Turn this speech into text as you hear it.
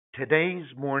Today's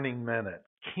Morning Minute,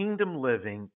 Kingdom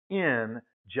Living in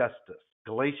Justice.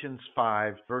 Galatians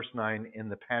 5, verse 9 in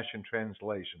the Passion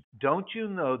Translation. Don't you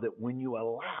know that when you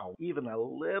allow even a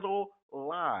little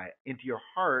lie into your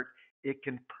heart, it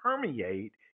can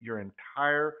permeate your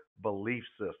entire belief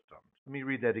system? Let me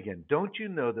read that again. Don't you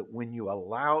know that when you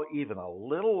allow even a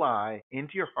little lie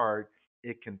into your heart,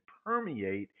 it can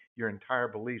permeate your entire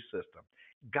belief system?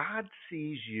 God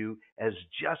sees you as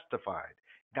justified.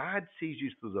 God sees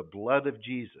you through the blood of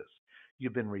Jesus.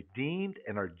 You've been redeemed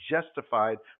and are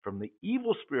justified from the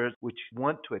evil spirits which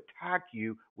want to attack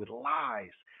you with lies.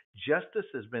 Justice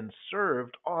has been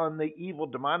served on the evil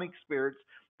demonic spirits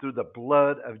through the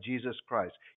blood of Jesus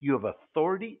Christ. You have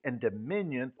authority and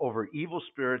dominion over evil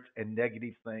spirits and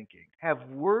negative thinking. Have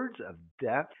words of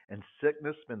death and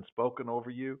sickness been spoken over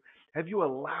you? Have you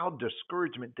allowed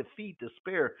discouragement, defeat,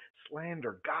 despair,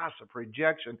 slander, gossip,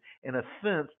 rejection, and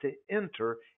offense to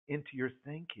enter into your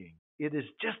thinking? It is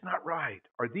just not right.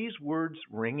 Are these words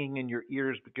ringing in your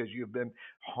ears because you've been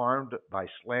harmed by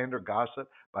slander, gossip,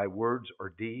 by words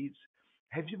or deeds?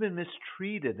 Have you been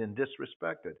mistreated and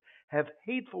disrespected? Have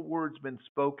hateful words been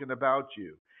spoken about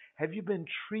you? Have you been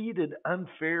treated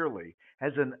unfairly?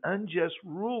 Has an unjust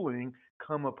ruling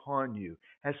come upon you?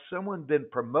 Has someone been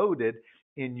promoted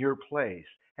in your place?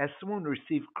 Has someone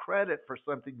received credit for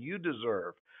something you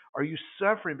deserve? Are you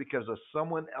suffering because of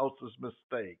someone else's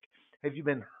mistake? Have you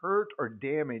been hurt or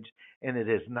damaged and it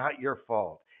is not your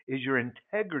fault? Is your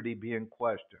integrity being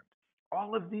questioned?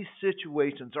 All of these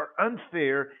situations are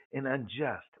unfair and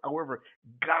unjust. However,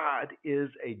 God is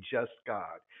a just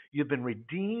God. You've been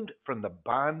redeemed from the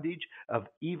bondage of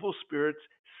evil spirits,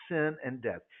 sin, and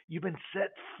death. You've been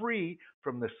set free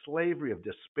from the slavery of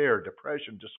despair,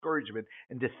 depression, discouragement,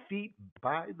 and defeat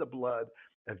by the blood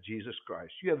of Jesus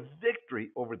Christ. You have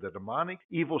victory over the demonic,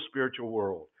 evil spiritual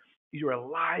world. You're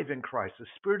alive in Christ. The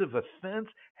spirit of offense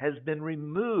has been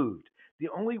removed. The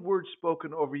only words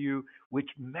spoken over you which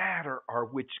matter are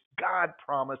which God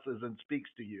promises and speaks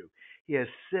to you. He has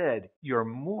said, you're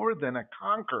more than a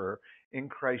conqueror in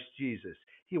Christ Jesus.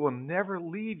 He will never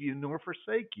leave you nor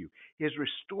forsake you. He has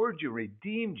restored you,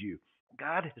 redeemed you.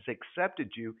 God has accepted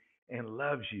you and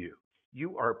loves you.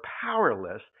 You are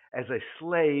powerless as a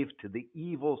slave to the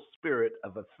evil spirit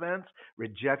of offense,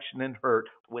 rejection, and hurt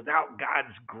without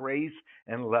God's grace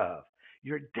and love.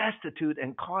 You're destitute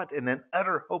and caught in an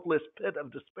utter hopeless pit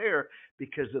of despair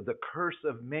because of the curse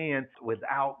of man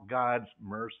without God's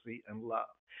mercy and love.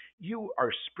 You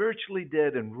are spiritually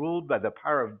dead and ruled by the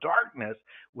power of darkness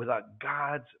without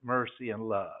God's mercy and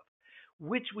love.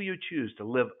 Which will you choose, to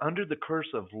live under the curse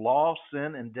of law,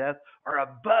 sin, and death, or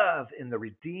above in the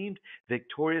redeemed,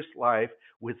 victorious life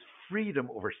with freedom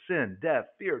over sin, death,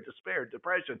 fear, despair,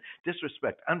 depression,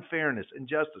 disrespect, unfairness,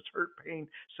 injustice, hurt, pain,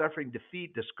 suffering,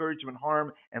 defeat, discouragement,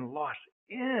 harm, and loss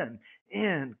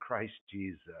in Christ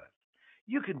Jesus?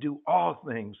 You can do all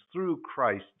things through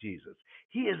Christ Jesus.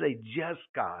 He is a just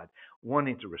God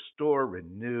wanting to restore,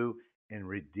 renew, and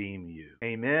redeem you.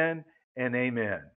 Amen and amen.